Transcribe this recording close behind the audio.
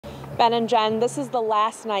Ben and Jen, this is the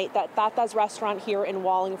last night that Tata's restaurant here in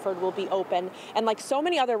Wallingford will be open. And like so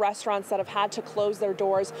many other restaurants that have had to close their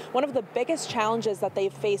doors, one of the biggest challenges that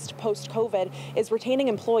they've faced post-COVID is retaining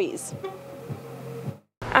employees.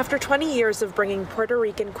 After 20 years of bringing Puerto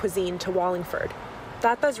Rican cuisine to Wallingford,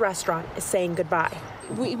 Tata's restaurant is saying goodbye.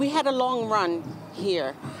 We had a long run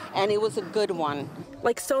here, and it was a good one.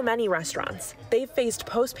 Like so many restaurants, they've faced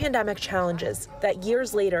post-pandemic challenges that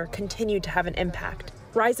years later continued to have an impact.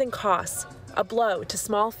 Rising costs, a blow to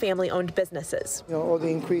small family-owned businesses. All the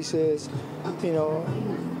increases, the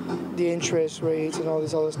interest rates and all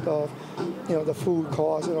this other stuff, the food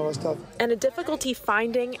costs and all that stuff. And a difficulty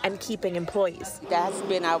finding and keeping employees. That has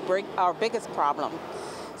been our biggest problem.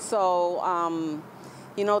 So,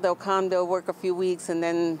 they'll come, they'll work a few weeks, and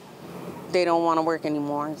then they don't want to work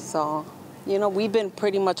anymore. So, we've been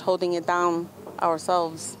pretty much holding it down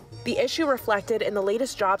ourselves. The issue reflected in the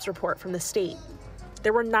latest jobs report from the state.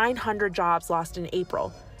 There were 900 jobs lost in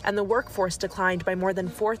April, and the workforce declined by more than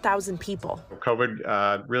 4,000 people.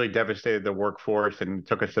 COVID really devastated the workforce and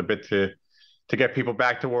took us a bit to get people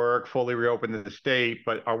back to work, fully reopen the state,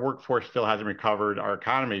 but our workforce still hasn't recovered. Our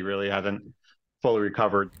economy really hasn't fully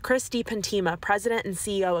recovered. Chris DiPantima, president and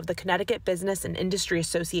CEO of the Connecticut Business and Industry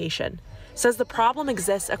Association, says the problem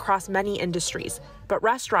exists across many industries, but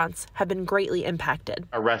restaurants have been greatly impacted.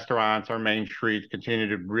 Our restaurants, our main streets continue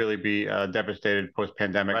to really be devastated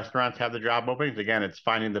post-pandemic. Restaurants have the job openings. Again, it's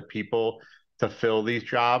finding the people to fill these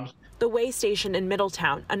jobs. The Way Station in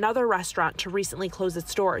Middletown, another restaurant to recently close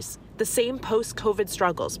its doors. The same post-COVID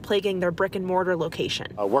struggles plaguing their brick-and-mortar location.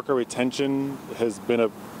 Worker retention has been a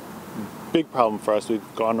big problem for us.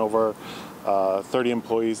 We've gone over 30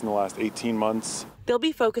 employees in the last 18 months. They'll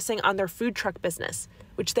be focusing on their food truck business,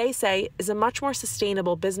 which they say is a much more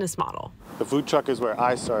sustainable business model. The food truck is where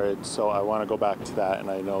I started, so I want to go back to that, and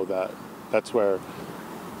I know that that's where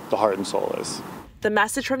the heart and soul is. The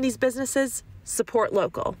message from these businesses: support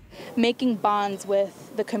local. Making bonds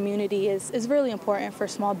with the community is really important for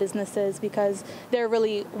small businesses because they're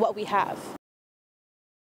really what we have.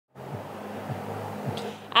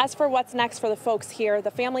 As for what's next for the folks here, the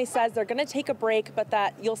family says they're going to take a break, but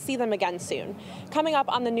that you'll see them again soon. Coming up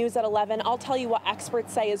on the news at 11, I'll tell you what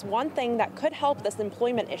experts say is one thing that could help this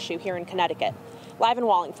employment issue here in Connecticut. Live in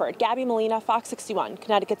Wallingford, Gabby Molina, Fox 61,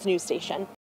 Connecticut's news station.